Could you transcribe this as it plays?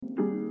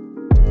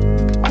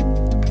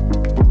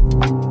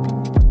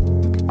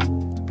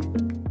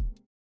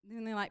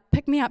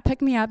up,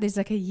 pick me up. There's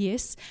like a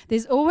yes.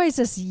 There's always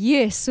this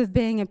yes with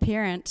being a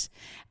parent.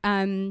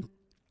 And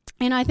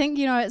I think,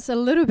 it's a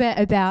little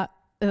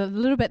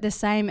bit the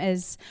same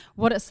as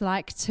what it's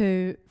like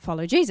to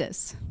follow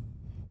Jesus.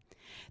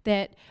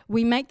 That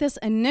we make this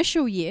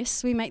initial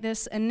yes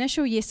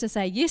to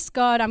say, yes,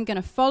 God, I'm going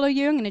to follow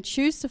you, I'm going to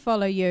choose to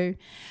follow you.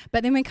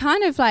 But then we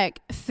kind of like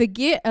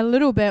forget a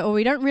little bit, or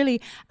we don't really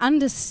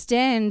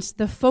understand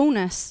the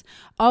fullness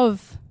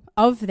of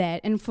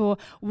that, and for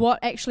what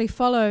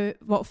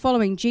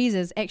following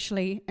Jesus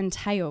actually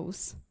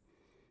entails,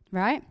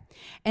 right?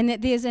 And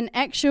that there's an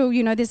actual,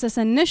 there's this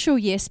initial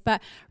yes,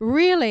 but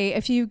really,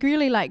 if you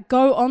really like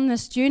go on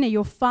this journey,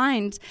 you'll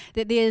find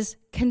that there's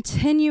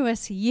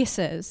continuous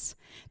yeses.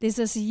 There's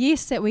this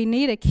yes that we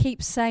need to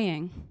keep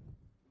saying.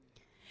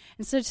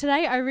 And so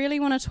today I really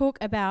want to talk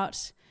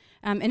about,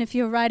 and if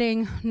you're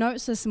writing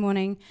notes this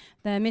morning,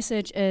 the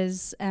message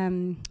is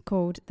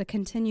called The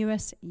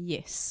Continuous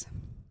Yes.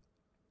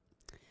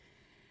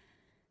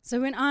 So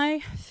when I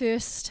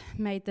first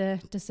made the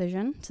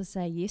decision to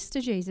say yes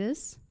to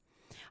Jesus,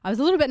 I was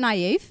a little bit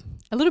naive,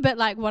 a little bit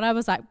like what I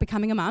was like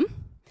becoming a mum.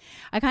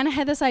 I kind of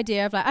had this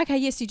idea of like, okay,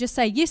 yes, you just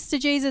say yes to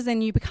Jesus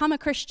and you become a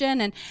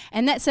Christian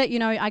and that's it.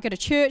 I go to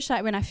church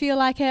like when I feel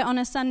like it on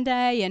a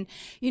Sunday and,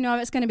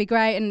 it's going to be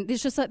great. And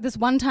there's just like this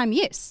one-time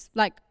yes,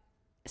 like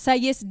say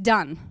yes,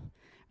 done,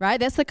 right?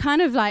 That's the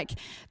kind of like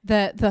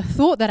the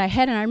thought that I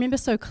had. And I remember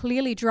so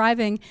clearly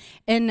driving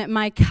in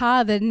my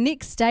car the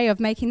next day of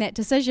making that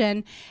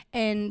decision.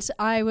 And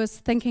I was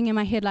thinking in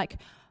my head like,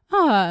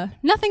 oh,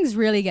 nothing's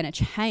really going to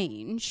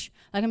change.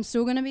 Like, I'm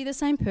still going to be the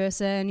same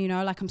person,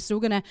 like I'm still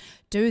going to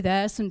do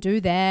this and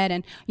do that.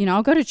 And,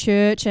 I'll go to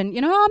church and,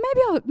 maybe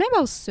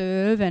I'll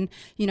serve and,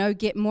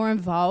 get more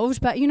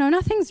involved. But,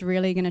 nothing's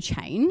really going to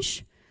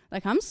change.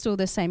 Like, I'm still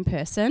the same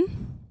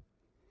person.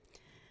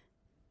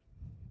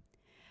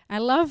 I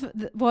love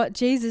what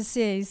Jesus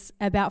says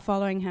about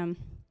following him.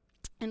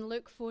 In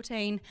Luke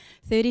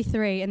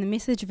 14:33, in the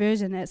Message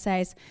version, it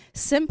says,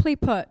 simply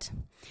put,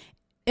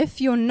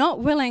 if you're not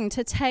willing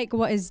to take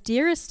what is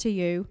dearest to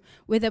you,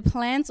 whether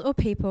plants or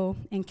people,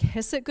 and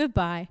kiss it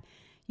goodbye,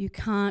 you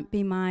can't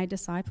be my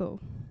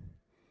disciple.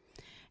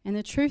 And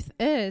the truth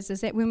is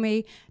that when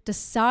we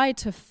decide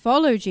to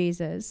follow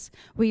Jesus,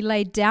 we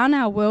lay down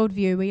our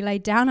worldview, we lay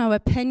down our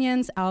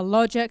opinions, our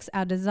logics,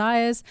 our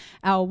desires,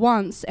 our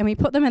wants, and we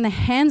put them in the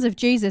hands of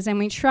Jesus, and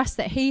we trust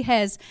that he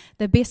has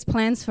the best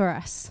plans for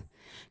us.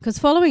 Because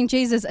following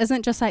Jesus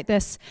isn't just like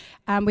this.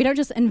 We don't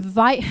just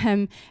invite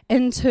him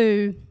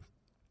into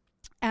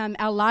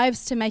our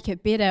lives to make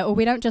it better, or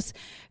we don't just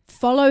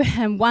follow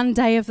him one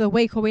day of the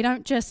week, or we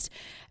don't just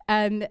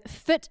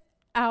fit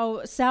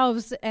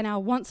ourselves and our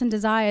wants and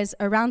desires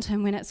around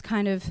him when it's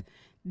kind of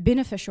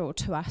beneficial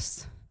to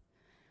us.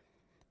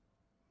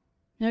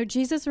 No,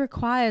 Jesus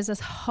requires this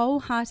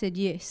wholehearted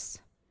yes.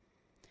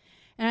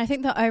 And I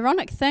think the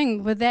ironic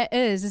thing with that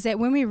is that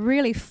when we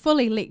really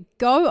fully let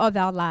go of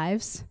our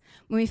lives,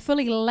 when we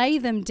fully lay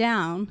them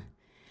down,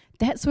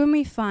 that's when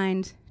we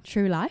find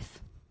true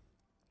life.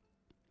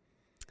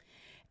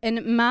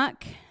 In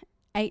Mark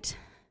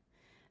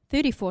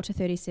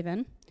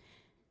 8:34-37,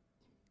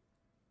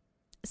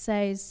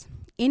 says,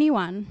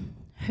 anyone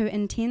who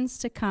intends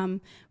to come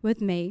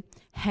with me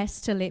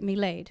has to let me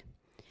lead.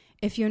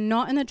 If you're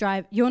not in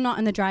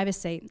the driver's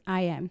seat,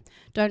 I am.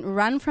 Don't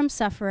run from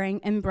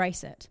suffering,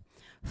 embrace it.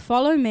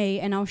 Follow me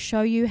and I'll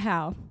show you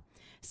how.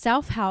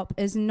 Self-help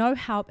is no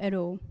help at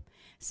all.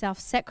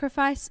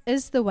 Self-sacrifice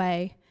is the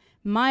way,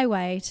 my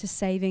way to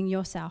saving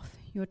yourself,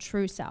 your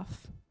true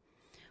self.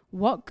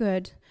 What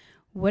good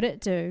would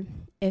it do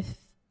to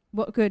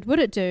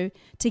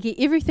get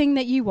everything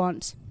that you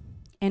want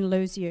and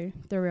lose you,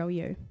 the real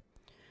you?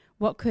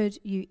 What could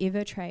you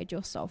ever trade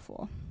your soul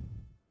for?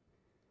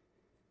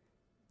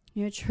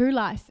 True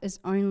life is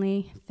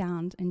only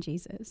found in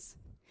Jesus.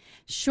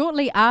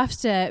 Shortly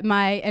after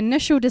my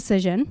initial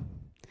decision,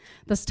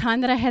 this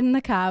time that I had in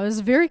the car, it was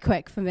very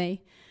quick for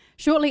me.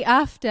 Shortly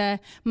after,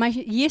 my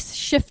yes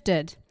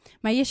shifted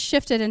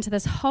into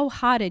this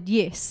wholehearted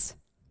yes.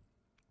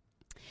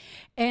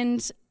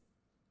 And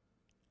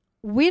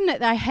when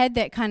I had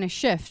that kind of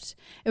shift,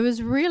 it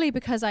was really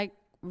because I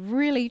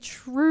really,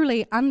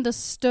 truly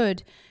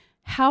understood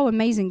how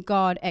amazing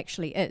God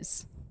actually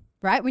is,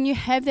 right? When you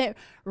have that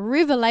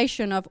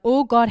revelation of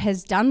all God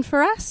has done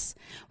for us,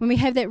 when we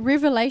have that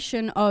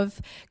revelation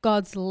of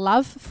God's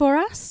love for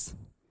us,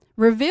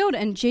 revealed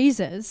in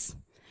Jesus,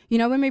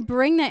 when we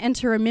bring that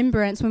into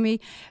remembrance, when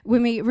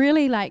we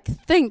really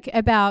think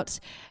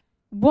about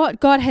what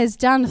God has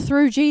done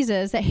through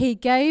Jesus, that he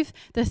gave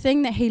the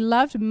thing that he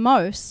loved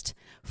most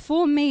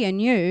for me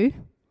and you,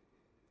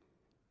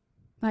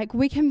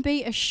 we can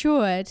be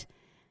assured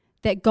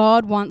that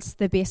God wants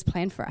the best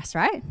plan for us,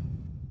 right?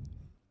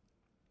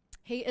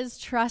 He is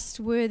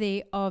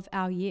trustworthy of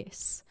our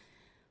yes.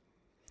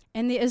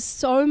 And there is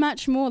so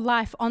much more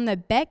life on the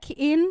back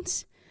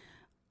end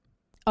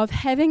of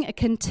having a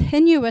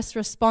continuous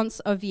response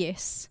of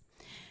yes.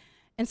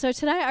 And so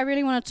today I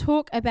really want to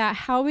talk about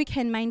how we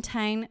can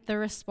maintain the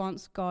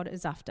response God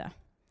is after.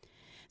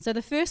 So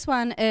the first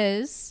one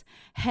is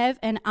have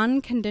an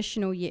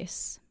unconditional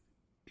yes.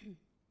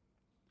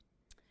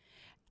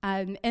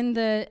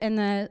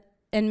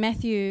 In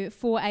Matthew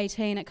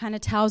 4:18, it kind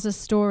of tells a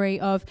story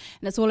of,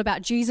 and it's all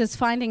about Jesus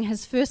finding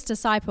his first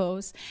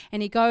disciples,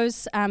 and he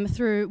goes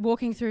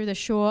walking through the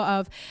shore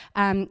of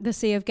the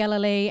Sea of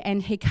Galilee,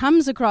 and he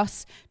comes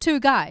across two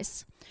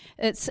guys.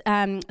 It's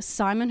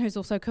Simon, who's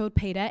also called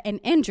Peter, and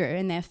Andrew,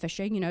 and they're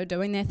fishing,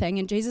 doing their thing,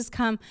 and Jesus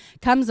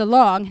comes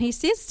along, and he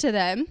says to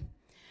them,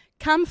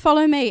 "Come,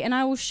 follow me, and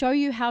I will show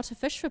you how to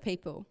fish for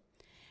people."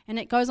 And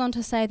it goes on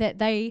to say that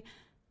they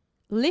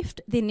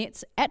left their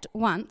nets at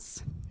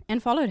once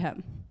and followed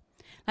him.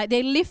 Like,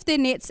 they left their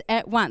nets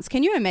at once.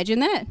 Can you imagine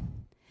that?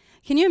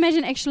 Can you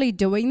imagine actually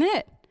doing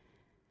that?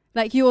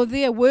 Like, you're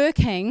there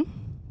working,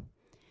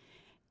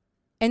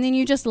 and then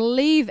you just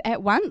leave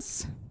at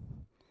once.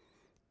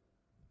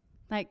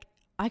 Like,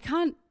 I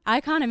can't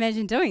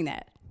imagine doing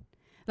that.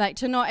 Like,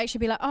 to not actually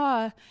be like,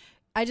 oh,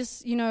 I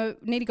just,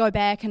 need to go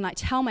back and, like,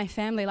 tell my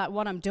family, like,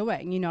 what I'm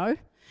doing,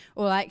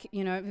 Or, like,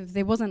 if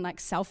there wasn't, like,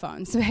 cell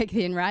phones back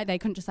then, right? They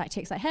couldn't just, like,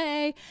 text, like,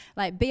 hey,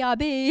 like,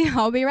 BRB,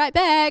 I'll be right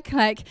back.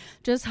 Like,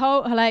 just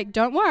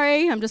don't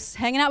worry, I'm just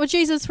hanging out with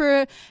Jesus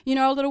for,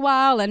 a little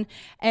while. And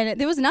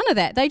there was none of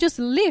that. They just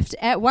left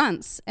at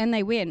once, and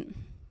they went.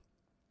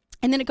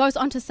 And then it goes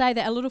on to say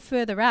that a little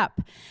further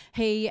up,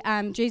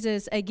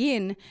 Jesus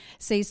again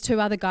sees two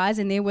other guys,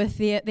 and they're with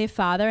their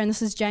father, and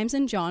this is James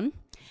and John,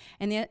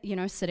 and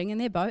they're, sitting in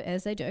their boat,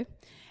 as they do,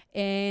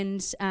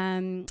 and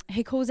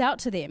he calls out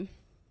to them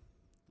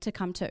to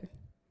come too.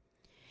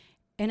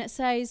 And it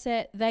says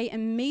that they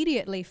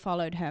immediately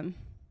followed him,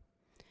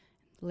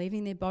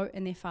 leaving their boat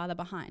and their father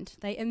behind.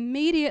 They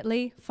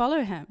immediately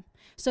follow him.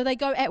 So they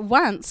go at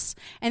once,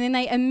 and then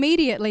they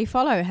immediately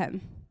follow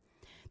him.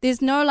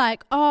 There's no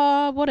like,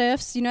 oh, what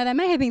ifs? They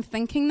may have been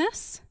thinking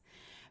this,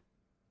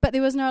 but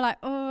there was no like,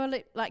 oh,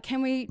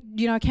 can we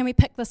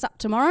pick this up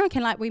tomorrow?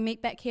 Can we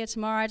meet back here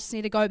tomorrow? I just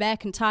need to go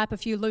back and tie up a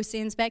few loose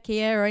ends back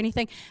here or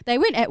anything. They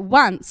went at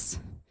once.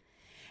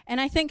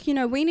 And I think,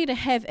 we need to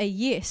have a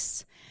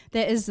yes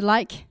that is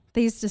like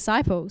these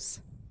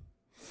disciples.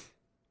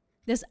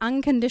 This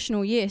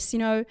unconditional yes.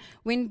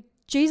 When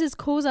Jesus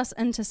calls us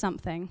into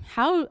something,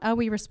 how are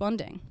we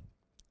responding?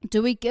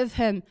 Do we give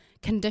him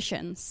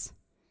conditions?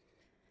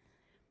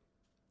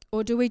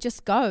 Or do we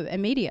just go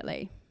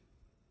immediately?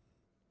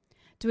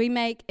 Do we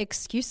make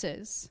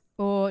excuses,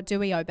 or do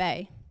we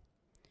obey?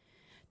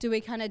 Do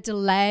we kind of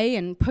delay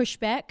and push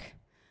back,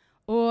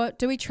 or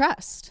do we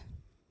trust?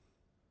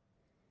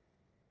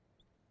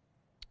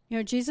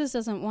 Jesus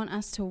doesn't want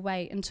us to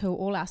wait until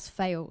all else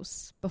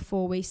fails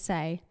before we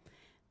say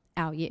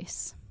our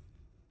yes.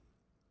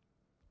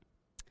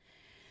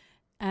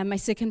 My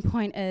second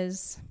point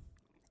is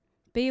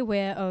be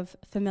aware of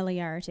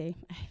familiarity.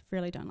 I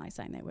really don't like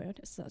saying that word.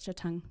 It's such a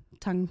tongue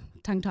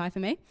tie for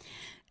me.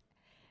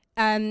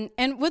 And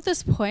with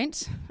this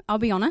point, I'll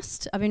be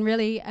honest, I've been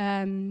really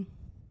at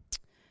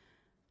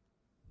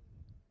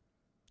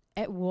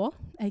war,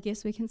 I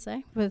guess we can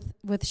say,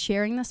 with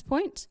sharing this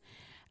point.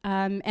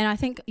 And I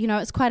think,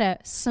 it's quite a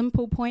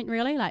simple point,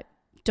 really. Like,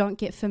 don't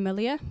get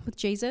familiar with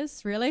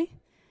Jesus, really.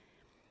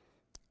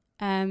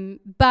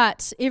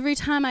 But every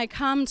time I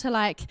come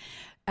to,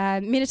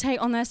 meditate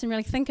on this and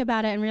really think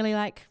about it and really,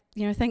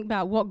 think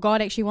about what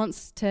God actually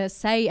wants to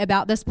say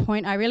about this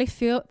point, I really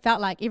felt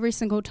like every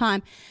single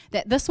time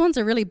that this one's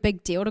a really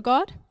big deal to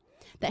God,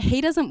 that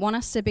he doesn't want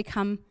us to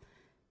become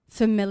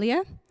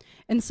familiar.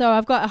 And so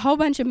I've got a whole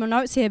bunch of my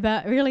notes here,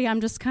 but really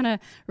I'm just kind of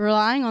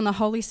relying on the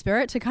Holy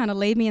Spirit to kind of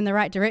lead me in the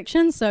right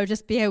direction, so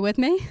just bear with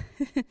me.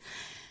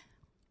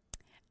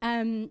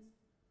 I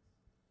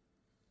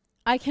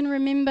can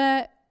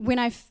remember when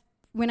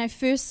I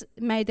first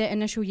made that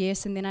initial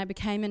yes, and then I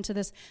became into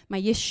this, my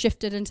yes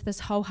shifted into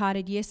this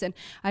wholehearted yes, and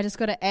I just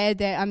got to add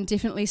that I'm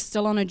definitely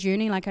still on a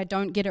journey. Like, I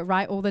don't get it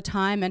right all the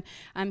time, and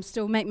I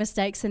still make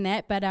mistakes in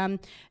that, but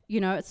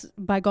it's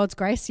by God's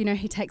grace,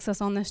 he takes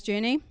us on this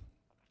journey.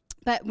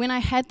 But when we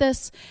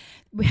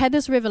had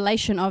this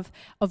revelation of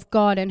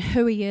God and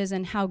who he is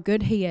and how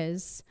good he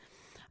is,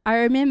 I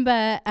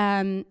remember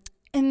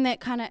in that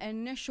kind of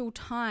initial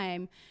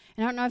time,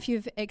 and I don't know if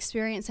you've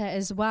experienced that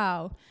as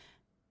well,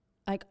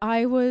 like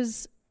I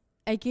was,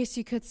 I guess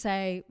you could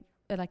say,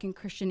 like in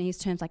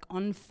Christianese terms, like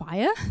on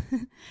fire,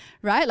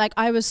 right? Like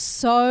I was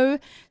so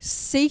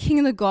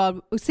seeking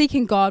God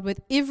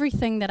with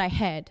everything that I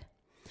had.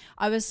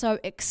 I was so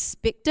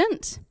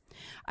expectant.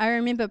 I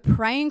remember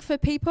praying for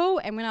people,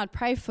 and when I'd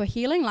pray for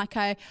healing, like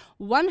I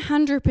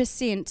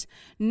 100%,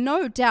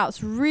 no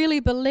doubts, really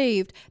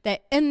believed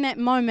that in that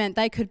moment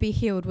they could be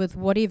healed with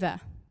whatever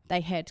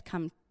they had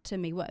come to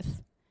me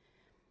with.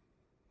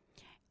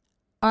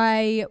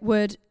 I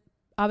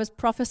was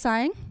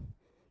prophesying,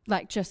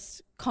 like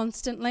just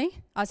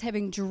constantly. I was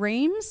having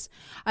dreams.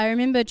 I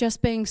remember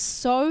just being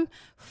so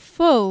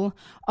full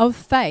of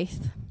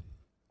faith.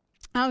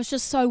 I was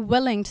just so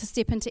willing to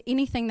step into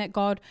anything that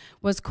God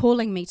was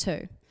calling me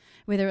to,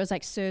 whether it was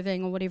like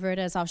serving or whatever it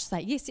is. I was just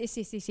like, yes, yes,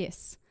 yes, yes,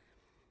 yes.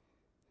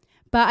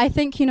 But I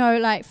think,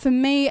 like for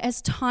me,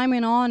 as time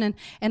went on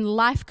and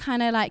life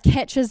kind of like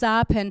catches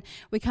up and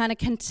we kind of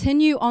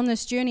continue on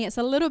this journey, it's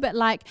a little bit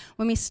like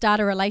when we start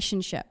a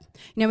relationship.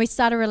 We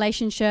start a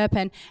relationship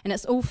and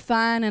it's all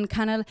fun and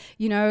kind of,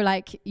 you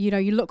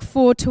look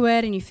forward to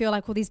it and you feel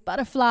like all these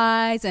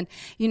butterflies and,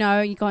 you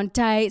go on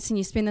dates and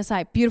you spend this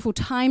like beautiful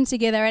time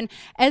together. And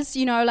as,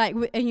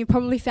 and you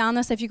probably found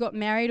this if you got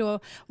married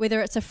or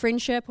whether it's a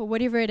friendship or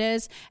whatever it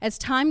is, as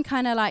time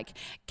kind of like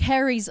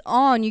carries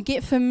on, you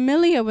get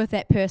familiar with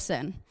that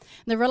person.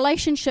 The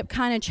relationship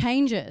kind of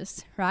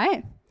changes,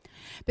 right?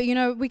 But,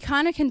 we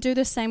kind of can do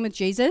the same with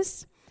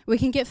Jesus. We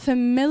can get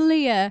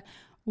familiar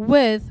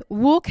with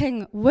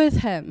walking with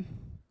him.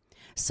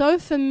 So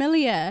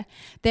familiar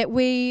that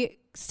we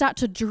start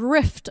to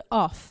drift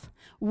off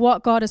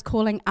what God is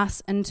calling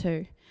us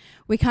into.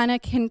 We kind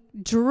of can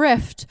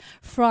drift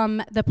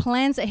from the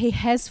plans that he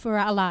has for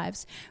our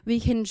lives. We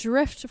can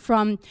drift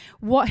from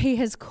what he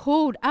has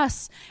called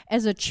us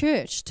as a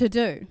church to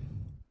do.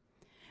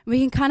 We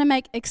can kind of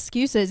make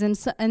excuses. And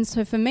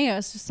so for me, it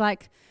was just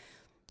like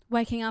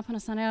waking up on a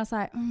Sunday, I was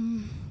like, a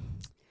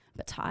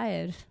bit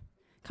tired.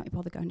 Can't be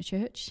bothered going to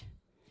church.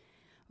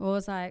 Or I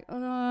was like,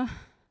 I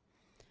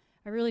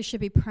really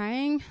should be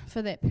praying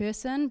for that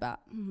person, but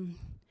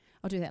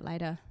I'll do that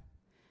later.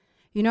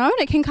 And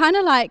it can kind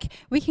of like,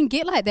 we can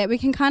get like that. We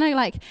can kind of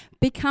like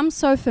become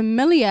so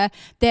familiar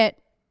that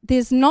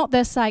there's not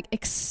this like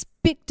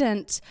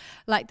expectant,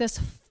 like this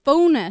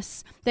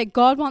fullness that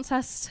God wants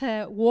us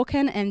to walk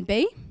in and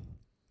be.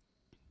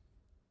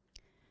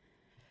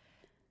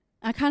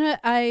 It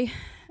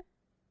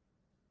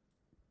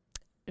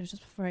was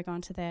just before I go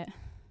into that.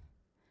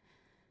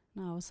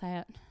 No, I'll say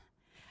it.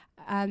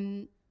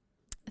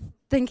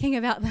 Thinking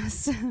about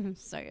this,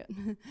 so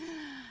good.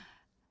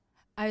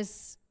 I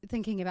was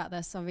thinking about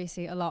this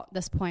obviously a lot at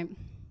this point,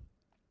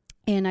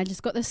 and I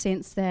just got the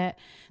sense that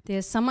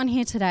there's someone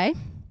here today,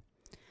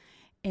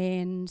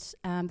 and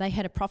they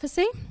had a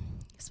prophecy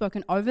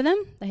spoken over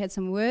them. They had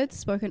some words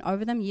spoken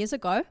over them years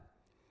ago,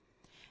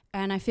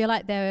 and I feel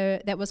like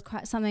that was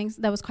quite something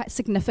that was quite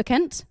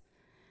significant,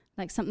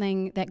 like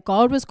something that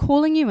God was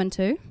calling you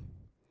into.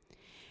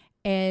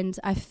 And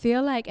I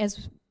feel like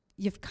as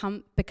you've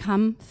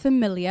become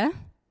familiar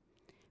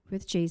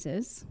with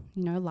Jesus,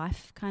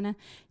 life kind of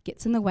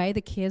gets in the way,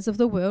 the cares of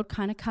the world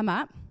kind of come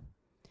up.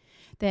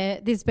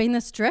 There's been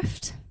this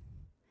drift,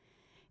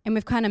 and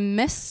we've kind of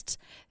missed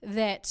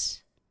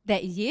that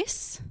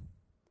yes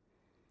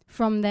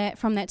from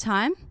that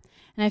time.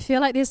 And I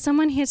feel like there's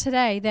someone here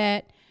today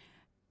that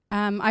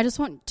I just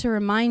want to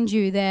remind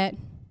you that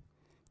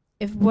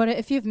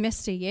if you've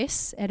missed a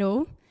yes at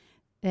all,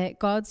 that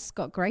God's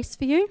got grace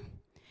for you,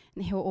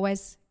 and he will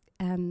always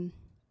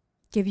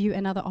give you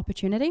another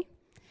opportunity.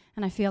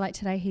 And I feel like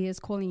today he is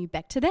calling you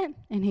back to that,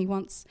 and he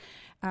wants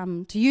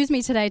to use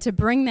me today to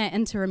bring that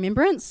into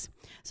remembrance.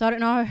 So I don't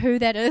know who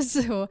that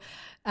is or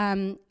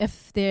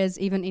if there's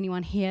even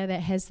anyone here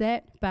that has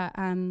that, but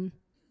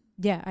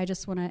I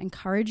just want to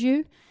encourage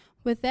you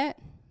with that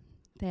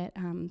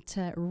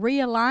to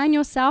realign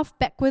yourself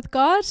back with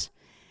God,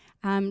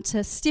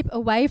 to step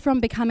away from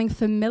becoming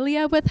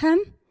familiar with him,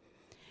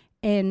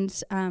 and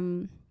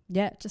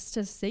just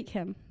to seek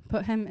him,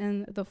 put him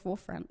in the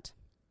forefront.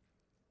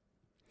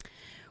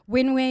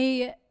 When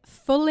we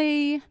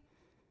fully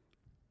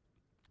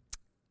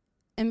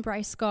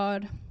embrace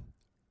God,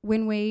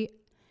 when we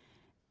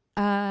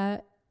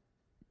are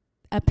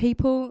a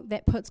people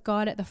that puts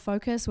God at the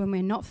focus, when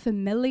we're not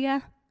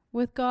familiar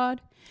with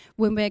God,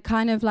 when we're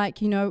kind of like,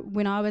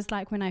 when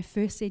I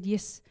first said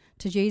yes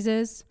to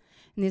Jesus,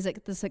 and there's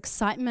like this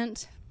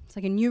excitement, it's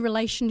like a new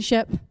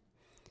relationship.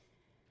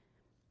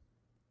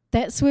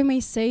 That's when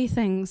we see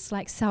things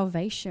like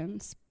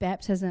salvations,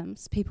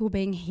 baptisms, people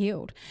being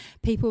healed,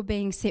 people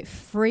being set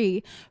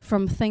free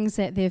from things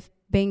that they've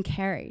been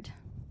carried.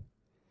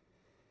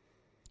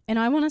 And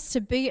I want us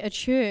to be a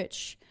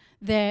church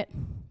that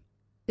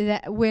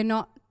we're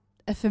not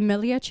a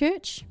familiar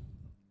church,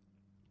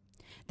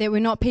 that we're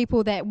not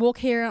people that walk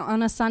here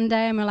on a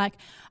Sunday and we're like,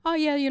 oh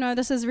yeah,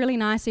 this is really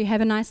nice. So you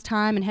have a nice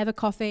time and have a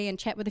coffee and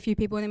chat with a few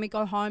people, and then we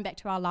go home back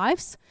to our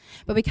lives.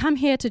 But we come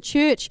here to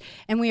church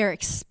and we are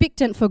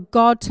expectant for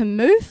God to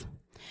move,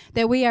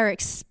 that we are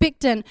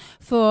expectant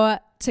to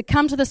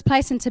come to this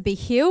place and to be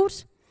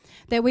healed,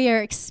 that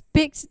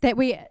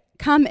we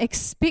come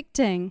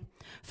expecting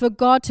for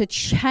God to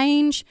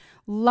change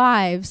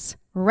lives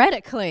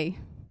radically.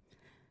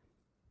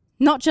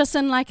 Not just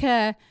in like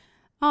that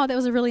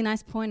was a really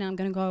nice point and I'm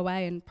going to go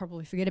away and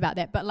probably forget about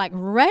that, but like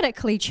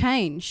radically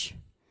change.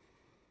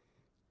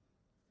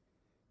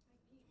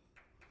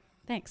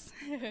 Thanks.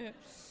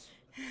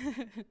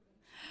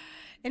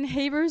 In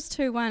Hebrews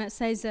 2:1 it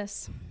says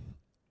this: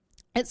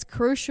 it's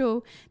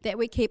crucial that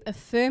we keep a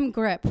firm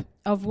grip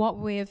of what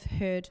we've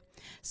heard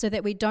so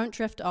that we don't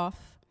drift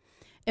off.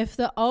 If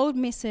the old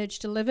message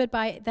delivered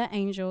by the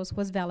angels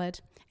was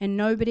valid and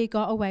nobody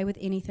got away with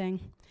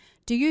anything,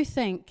 do you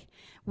think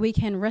we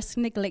can risk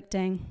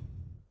neglecting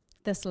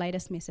this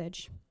latest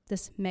message,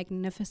 this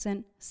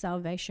magnificent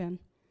salvation?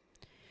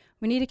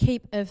 We need to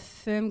keep a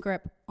firm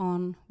grip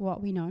on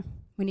what we know.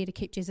 We need to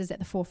keep Jesus at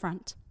the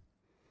forefront.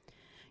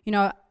 You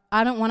know,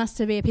 I don't want us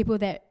to be a people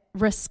that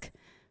risk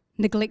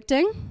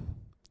neglecting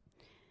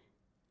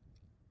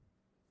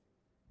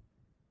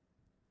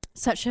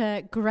such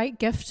a great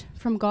gift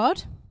from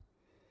God.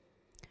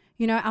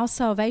 You know, our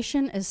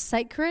salvation is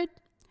sacred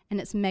and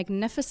it's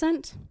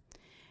magnificent,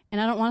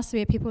 and I don't want us to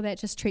be a people that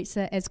just treats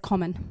it as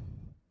common.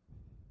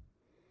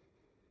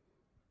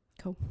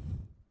 Cool.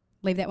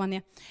 Leave that one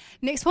there.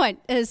 Next point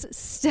is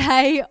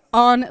stay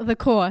on the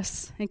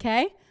course,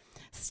 okay?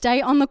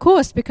 Stay on the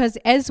course, because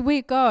as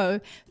we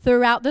go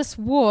throughout this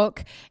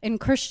walk in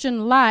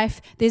Christian life,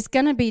 there's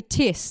going to be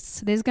tests.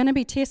 There's going to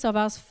be tests of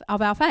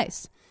our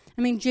faith.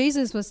 I mean,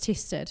 Jesus was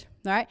tested,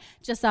 right?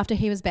 Just after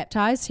he was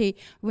baptized, he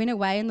went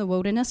away in the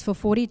wilderness for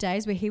 40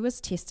 days where he was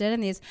tested.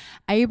 And there's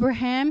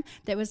Abraham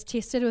that was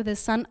tested with his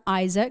son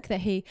Isaac,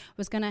 that he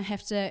was going to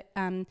have to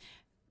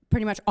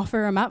pretty much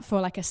offer him up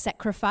for like a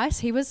sacrifice.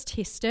 He was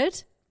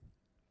tested.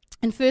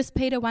 In 1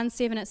 Peter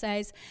 1:7 it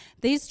says,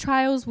 "These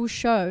trials will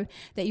show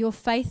that your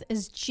faith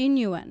is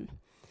genuine.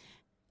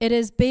 It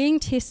is being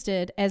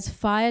tested as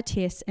fire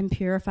tests and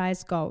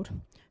purifies gold.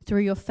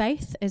 Through your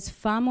faith is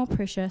far more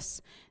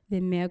precious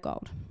than mere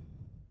gold."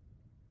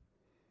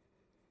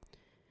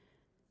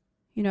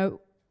 You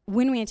know,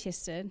 when we are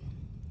tested,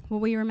 will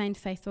we remain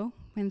faithful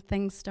when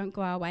things don't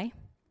go our way?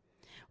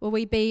 Will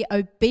we be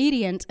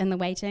obedient in the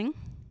waiting?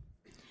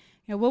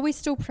 You know, will we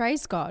still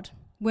praise God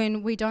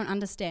when we don't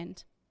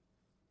understand?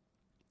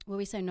 Will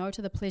we say no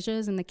to the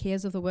pleasures and the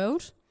cares of the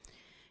world?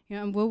 You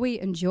know, and will we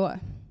endure?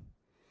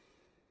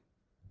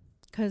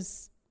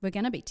 Because we're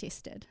going to be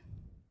tested.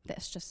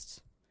 That's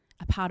just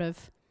a part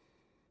of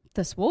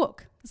this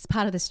walk. It's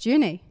part of this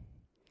journey.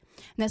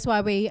 And that's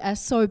why we are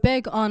so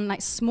big on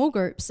like small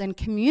groups and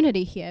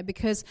community here,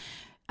 because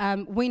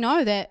we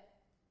know that,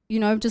 you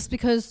know, just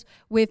because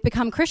we've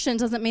become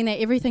Christians doesn't mean that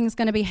everything's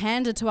going to be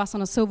handed to us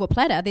on a silver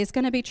platter. There's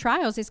going to be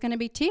trials. There's going to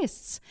be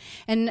tests.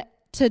 And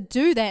to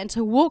do that and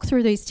to walk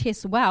through these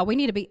tests well, we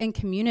need to be in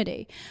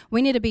community.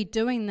 We need to be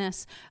doing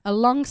this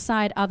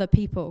alongside other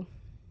people.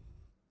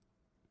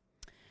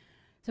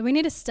 So we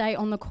need to stay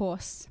on the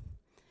course.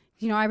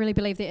 You know, I really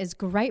believe there is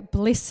great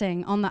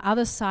blessing on the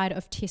other side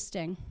of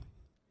testing.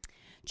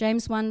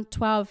 James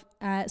 1:12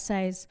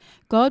 says,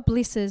 "God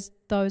blesses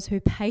those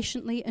who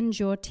patiently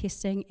endure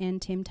testing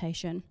and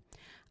temptation.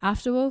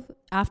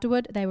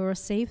 Afterward, they will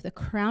receive the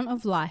crown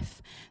of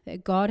life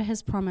that God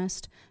has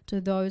promised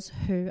to those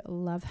who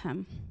love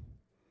him."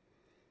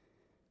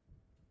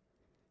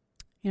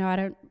 You know, I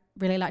don't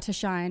really like to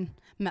shine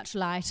much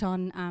light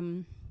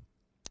on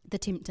the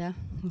tempter,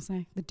 I'll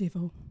say the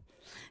devil,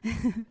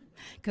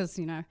 because,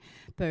 you know,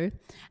 boo.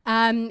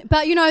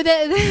 But, you know,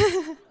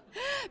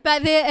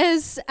 but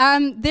there's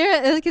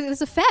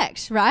a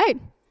fact, right?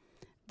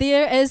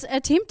 There is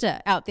a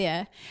tempter out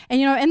there. And,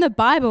 you know, in the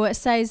Bible, it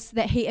says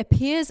that he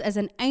appears as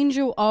an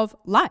angel of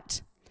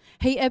light.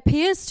 He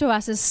appears to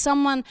us as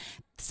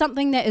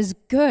something that is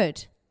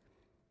good.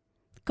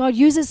 God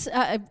uses,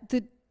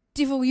 the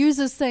devil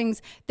uses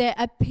things that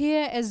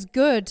appear as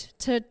good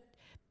to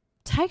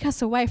take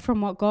us away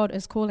from what God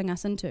is calling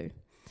us into. And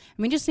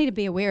we just need to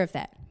be aware of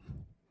that.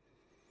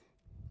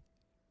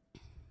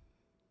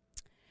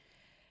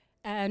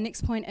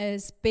 Next point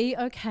is be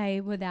okay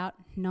without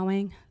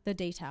knowing the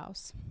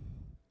details.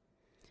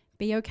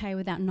 Be okay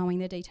without knowing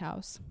the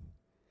details.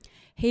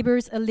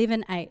 Hebrews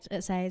 11:8,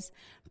 it says,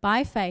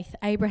 "By faith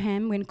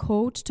Abraham, when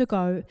called to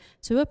go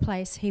to a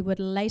place he would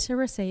later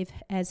receive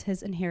as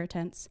his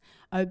inheritance,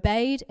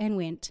 obeyed and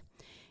went,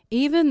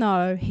 even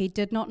though he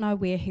did not know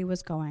where he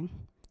was going."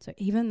 So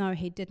even though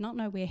he did not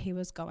know where he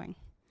was going.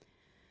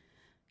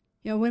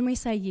 You know, when we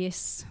say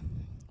yes,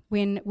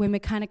 when we're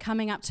kind of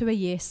coming up to a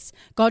yes,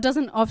 God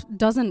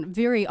doesn't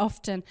very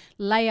often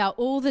lay out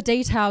all the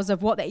details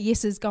of what that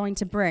yes is going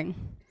to bring.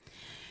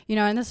 You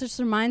know, and this just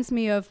reminds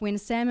me of when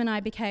Sam and I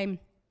became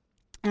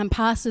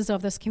pastors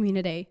of this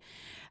community.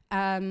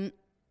 You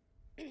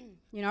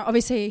know,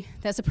 obviously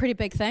that's a pretty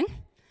big thing.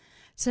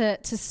 To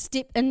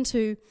step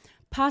into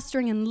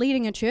pastoring and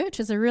leading a church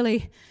is a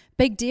really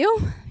big deal.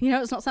 You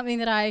know, it's not something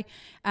that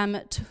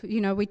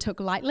we took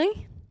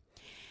lightly.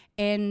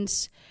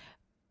 And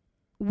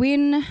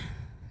when,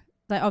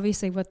 like,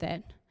 obviously with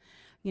that,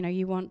 you know,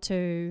 you want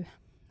to,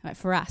 like,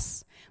 for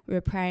us, we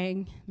were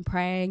praying and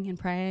praying and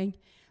praying.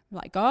 We're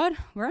like, God,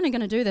 we're only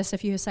going to do this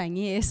if you're saying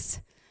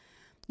yes.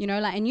 You know,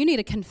 like, and you need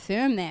to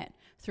confirm that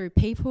through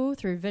people,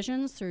 through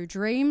visions, through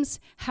dreams,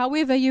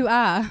 however you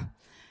are.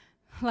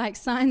 Like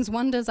signs,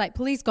 wonders, like,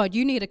 please, God,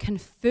 you need to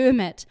confirm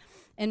it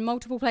in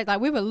multiple places.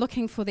 Like, we were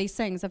looking for these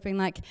things. I've been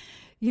like,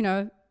 you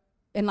know,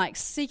 and like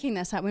seeking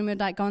this, like when we'd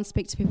like go and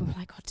speak to people, we're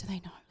like, God, do they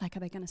know? Like, are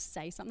they going to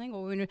say something?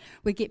 Or when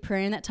we get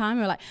prayer in that time,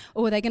 we're like,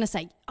 oh, are they going to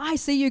say, I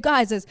see you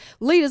guys as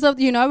leaders of,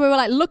 you know, we were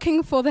like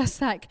looking for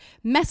this like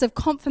massive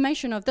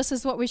confirmation of this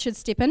is what we should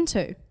step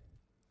into.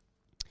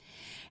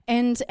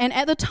 And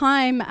at the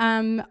time,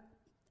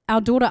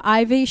 our daughter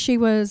Ivy, she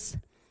was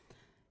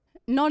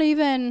not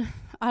even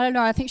I don't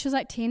know, I think she was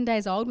like 10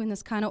 days old when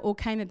this kind of all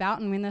came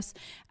about, and when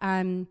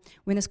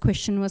this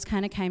question was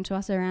kind of came to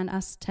us around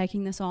us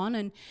taking this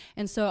on.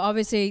 And so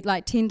obviously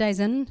like 10 days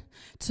in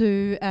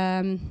to,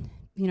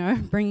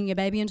 bringing a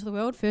baby into the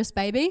world, first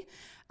baby,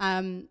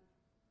 that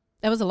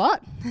was a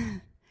lot.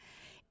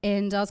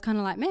 And I was kind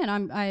of like, man,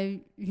 I'm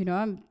a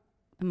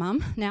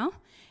mum now,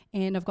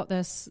 and I've got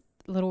this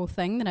little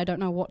thing that I don't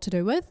know what to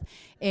do with,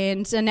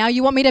 and now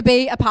you want me to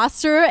be a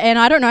pastor, and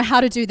I don't know how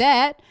to do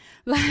that.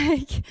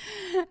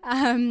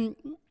 And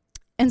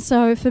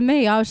so for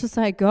me, I was just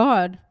like,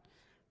 God,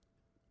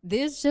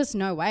 there's just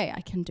no way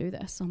I can do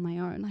this on my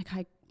own. Like,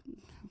 I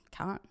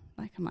can't.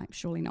 Like, I'm like,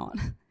 surely not.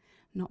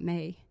 Not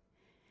me.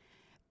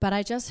 But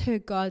I just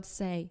heard God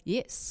say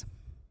yes.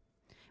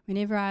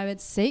 Whenever I would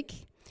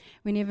seek,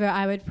 whenever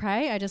I would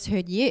pray, I just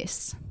heard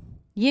yes.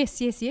 Yes,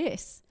 yes,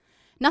 yes.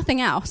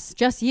 Nothing else,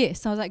 just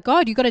yes. I was like,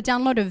 God, you've got to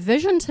download a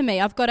vision to me.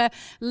 I've got to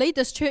lead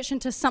this church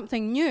into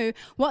something new.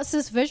 What's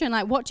this vision?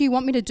 Like, what do you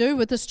want me to do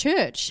with this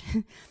church?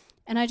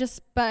 But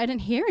I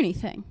didn't hear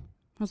anything.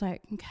 I was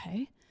like,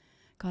 okay,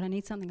 God, I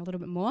need something a little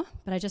bit more.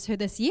 But I just heard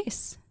this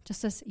yes,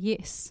 just this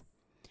yes.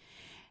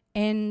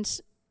 And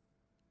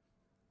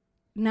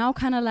now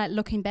kind of like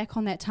looking back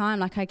on that time,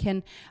 like I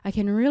can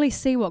really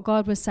see what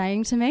God was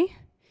saying to me.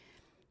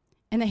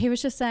 And that he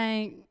was just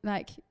saying,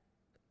 like,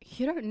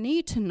 you don't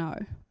need to know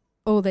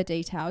all the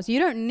details. You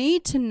don't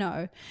need to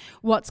know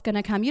what's going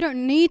to come. You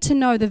don't need to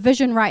know the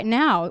vision right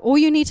now. All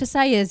you need to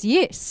say is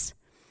yes.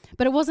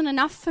 But it wasn't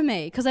enough for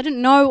me because I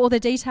didn't know all the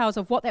details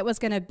of what that was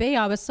going to be.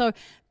 I was so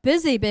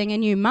busy being a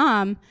new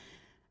mom.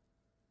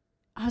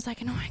 I was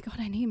like, oh my God,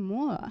 I need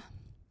more.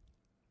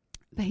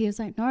 But he was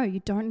like, no, you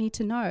don't need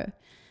to know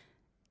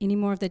any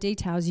more of the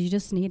details. You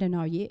just need to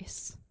know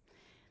yes.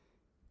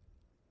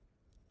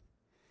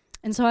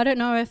 And so I don't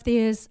know if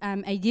there's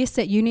a yes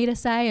that you need to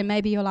say, and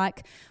maybe you're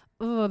like,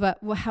 oh,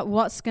 but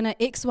what's going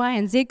to X, Y,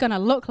 and Z going to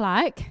look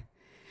like?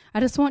 I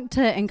just want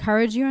to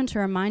encourage you and to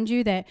remind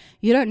you that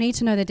you don't need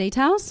to know the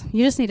details.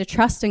 You just need to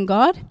trust in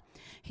God.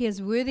 He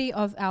is worthy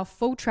of our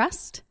full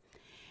trust.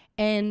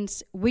 And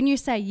when you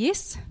say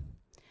yes,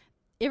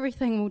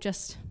 everything will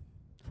just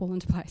fall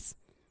into place.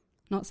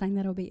 Not saying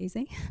that it'll be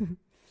easy,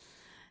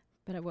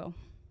 but it will,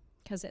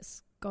 because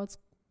that's God's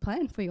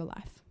plan for your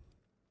life.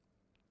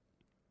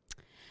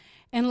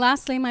 And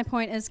lastly, my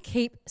point is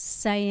keep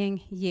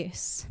saying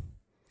yes.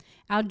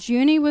 Our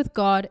journey with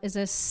God is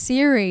a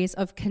series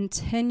of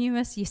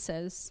continuous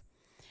yeses.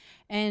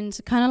 And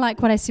kind of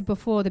like what I said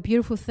before, the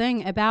beautiful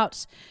thing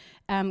about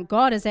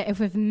God is that if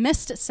we've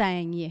missed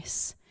saying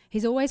yes,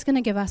 he's always going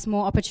to give us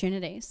more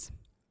opportunities.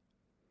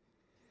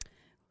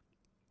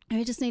 And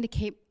we just need to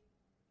keep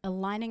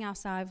aligning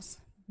ourselves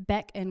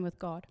back in with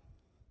God.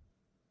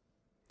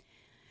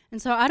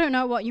 And so I don't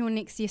know what your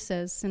next yes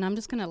is, and I'm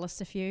just going to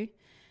list a few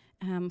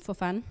for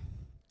fun.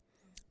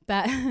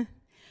 But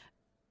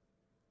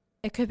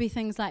it could be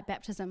things like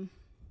baptism.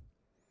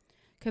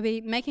 It could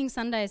be making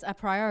Sundays a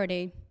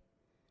priority,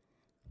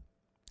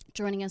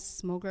 joining a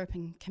small group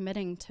and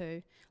committing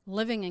to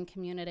living in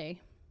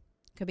community.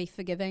 It could be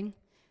forgiving,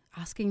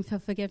 asking for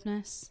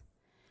forgiveness,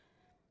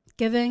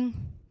 giving,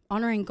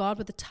 honouring God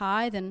with a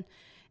tithe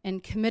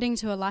and committing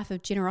to a life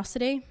of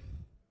generosity.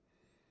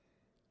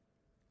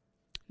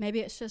 Maybe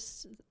it's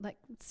just like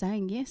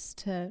saying yes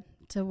to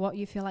what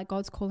you feel like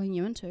God's calling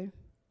you into.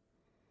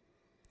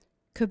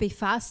 Could be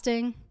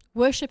fasting,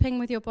 worshipping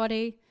with your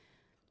body,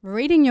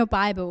 reading your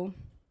Bible,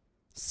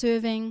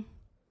 serving,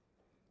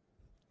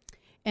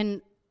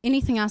 and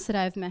anything else that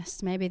I've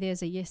missed. Maybe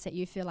there's a yes that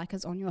you feel like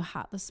is on your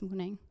heart this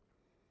morning.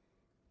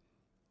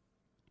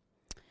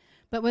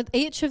 But with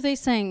each of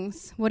these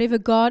things, whatever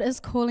God is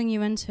calling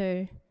you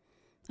into,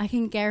 I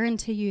can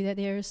guarantee you that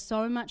there is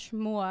so much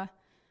more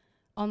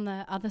on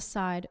the other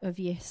side of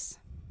yes.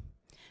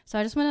 So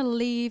I just want to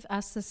leave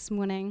us this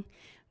morning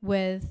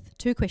with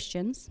 2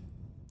 questions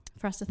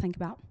for us to think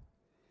about.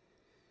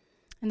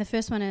 And the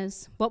first one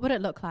is, what would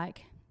it look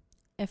like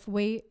if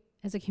we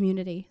as a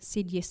community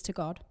said yes to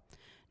God?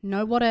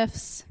 No what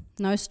ifs,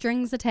 no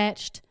strings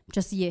attached,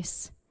 just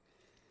yes.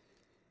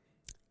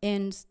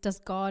 And does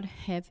God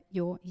have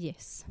your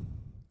yes?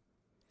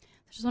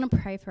 I just want to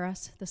pray for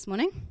us this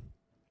morning.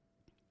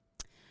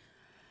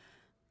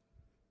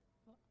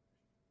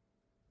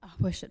 Oh,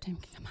 worship team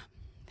can come up.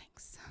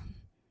 Thanks.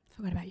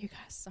 Forgot about you guys.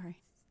 Sorry.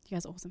 You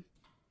guys are awesome.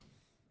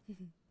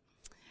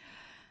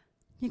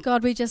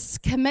 God, we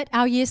just commit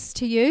our yes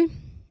to you.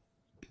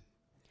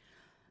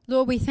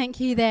 Lord, we thank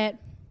you that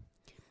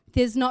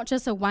there's not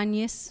just a one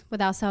yes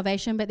with our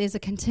salvation, but there's a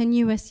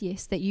continuous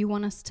yes that you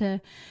want us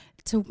to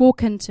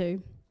walk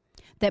into.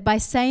 That by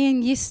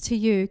saying yes to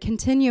you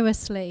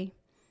continuously,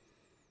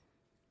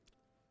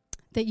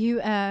 that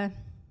you are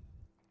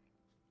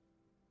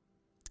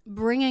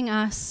bringing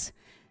us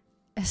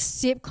a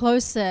step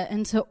closer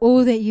into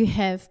all that you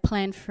have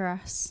planned for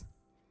us.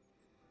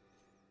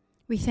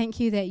 We thank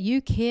you that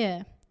you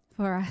care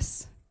for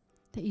us,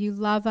 that you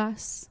love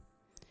us.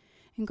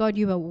 And God,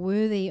 you are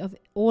worthy of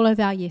all of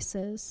our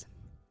yeses.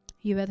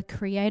 You are the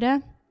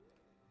creator.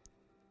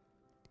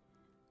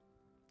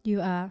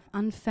 You are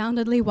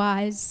unfoundedly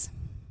wise.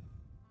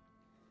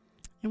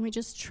 And we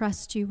just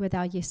trust you with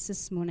our yes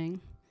this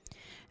morning.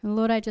 And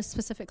Lord, I just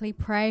specifically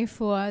pray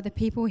for the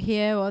people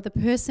here or the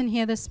person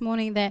here this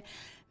morning that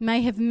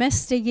may have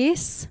missed a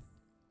yes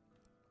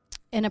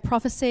in a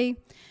prophecy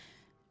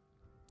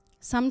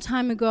some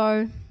time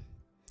ago.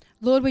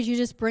 Lord, would you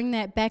just bring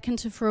that back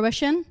into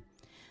fruition?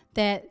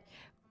 That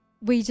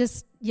we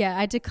just,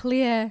 I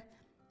declare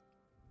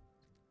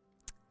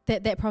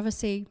that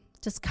prophecy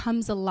just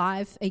comes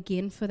alive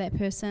again for that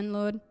person,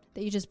 Lord.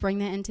 That you just bring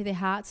that into their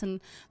hearts. And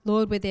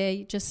Lord, would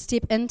they just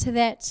step into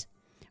that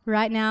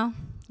right now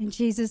in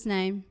Jesus'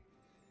 name.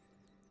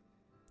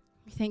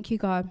 We thank you,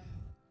 God.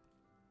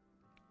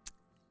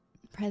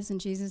 Praise in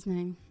Jesus'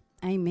 name.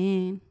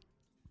 Amen.